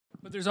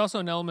But there's also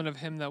an element of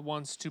him that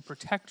wants to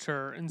protect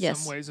her in Yes.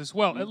 some ways as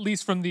well, at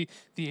least from the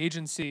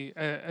agency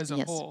as a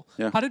Yes. whole.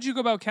 Yeah. How did you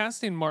go about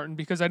casting Martin?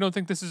 Because I don't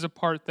think this is a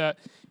part that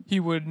he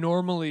would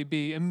normally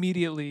be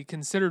immediately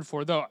considered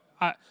for, though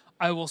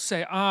I will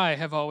say I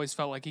have always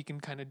felt like he can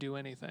kind of do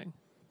anything.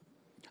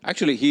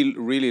 Actually, he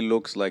really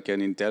looks like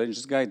an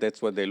intelligence guy.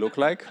 That's what they look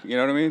like. You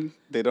know what I mean?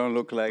 They don't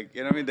look like,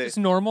 you know what I mean? It's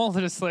normal.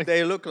 Just like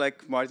They look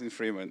like Martin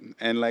Freeman.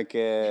 And like,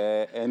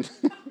 and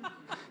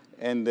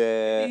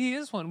he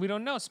is one. We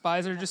don't know.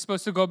 Spies are just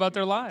supposed to go about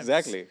their lives.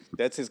 exactly.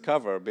 That's his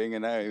cover, being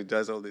an guy who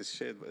does all this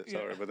shit. But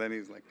sorry, but then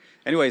he's like,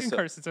 anyway. You can So,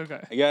 curse. It's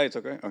okay. yeah, it's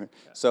okay. Okay.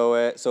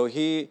 So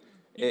he.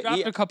 You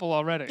dropped a couple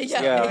already.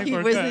 Yeah, Yeah. I think he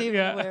we're wasn't good. even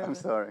Yeah. aware I'm of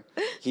it. sorry.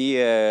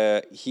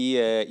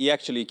 He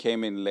actually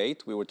came in late.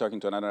 We were talking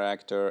to another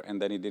actor,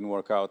 and then it didn't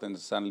work out, and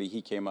suddenly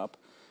he came up.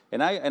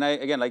 And I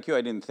again, like you,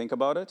 I didn't think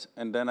about it,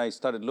 and then I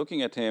started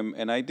looking at him,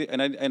 and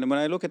and when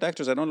I look at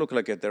actors, I don't look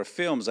like at their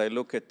films. I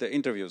look at the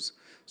interviews.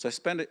 So I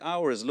spent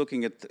hours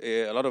looking at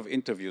a lot of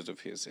interviews of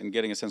his and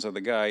getting a sense of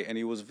the guy, and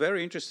he was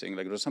very interesting.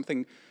 Like there was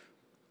something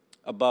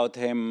about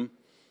him.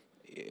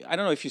 I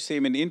don't know if you see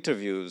him in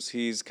interviews.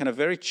 He's kind of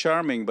very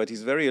charming, but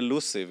he's very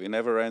elusive. He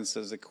never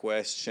answers a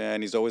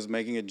question. He's always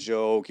making a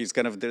joke. He's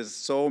kind of, there's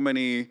so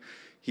many,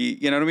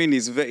 you know what I mean?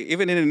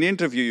 Even in an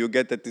interview, you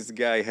get that this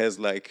guy has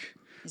like,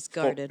 He's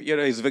guarded.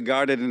 he's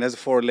guarded and has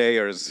 4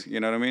 layers,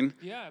 you know what I mean?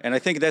 Yeah. And I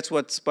think that's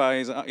what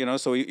Spies,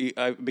 so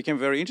I became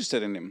very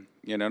interested in him,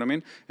 you know what I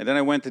mean? And then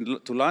I went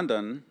to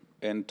London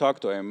and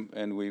talked to him,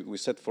 and we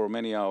sat for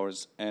many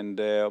hours,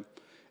 and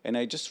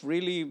I just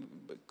really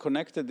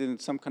connected in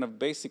some kind of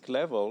basic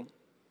level.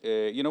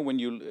 When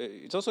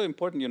it's also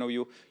important,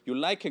 you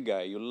like a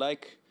guy, you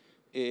like,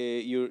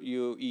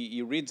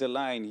 he reads a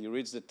line, he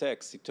reads the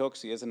text, he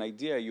talks, he has an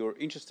idea, you're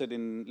interested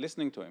in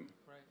listening to him.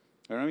 Right.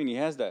 You know what I mean? He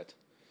has that.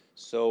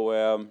 So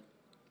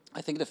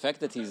I think the fact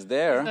that he's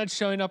there. Not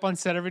showing up on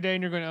set every day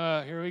and you're going,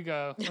 oh, here we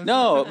go.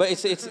 No, but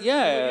it's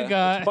yeah. you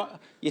got?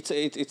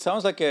 It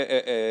sounds like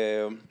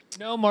a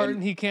No,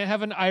 Martin, he can't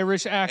have an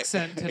Irish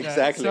accent today.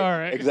 exactly.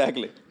 Sorry.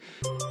 Exactly.